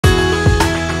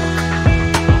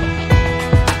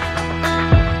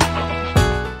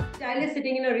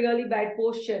sitting in a really bad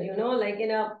posture, like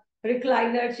in a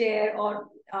recliner chair or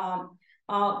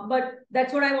but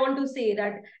that's what I want to say,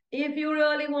 that if you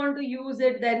really want to use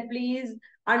it, then please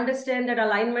understand that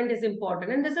alignment is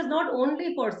important. And this is not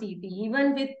only for CP,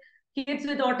 even with kids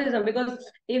with autism, because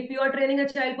if you are training a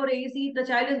child for AAC, the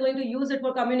child is going to use it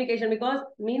for communication, because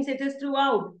means it is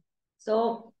throughout.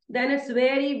 So then it's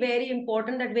very, very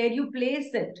important that where you place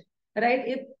it, right?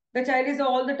 If the child is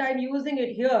all the time using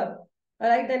it here,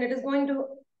 right, then it is going to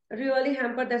really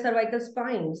hamper the cervical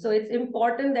spine. So it's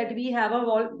important that we have a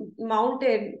wall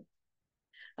mounted,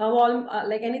 a wall,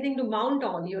 like anything to mount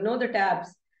on, the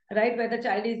tabs, right, where the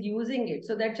child is using it.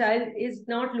 So that child is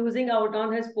not losing out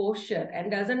on his posture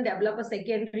and doesn't develop a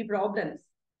secondary problems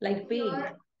like pain.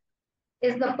 Here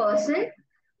is the person,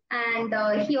 and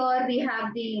here we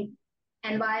have the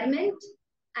environment,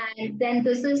 and then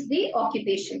this is the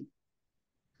occupation.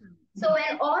 So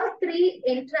when all three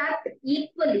interact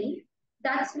equally,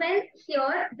 that's when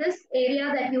here this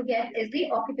area that you get is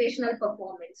the occupational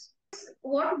performance.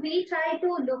 What we try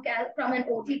to look at from an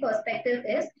OT perspective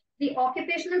is the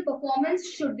occupational performance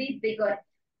should be bigger.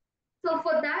 So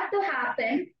for that to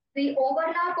happen, the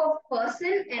overlap of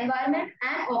person, environment,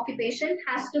 and occupation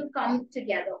has to come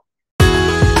together.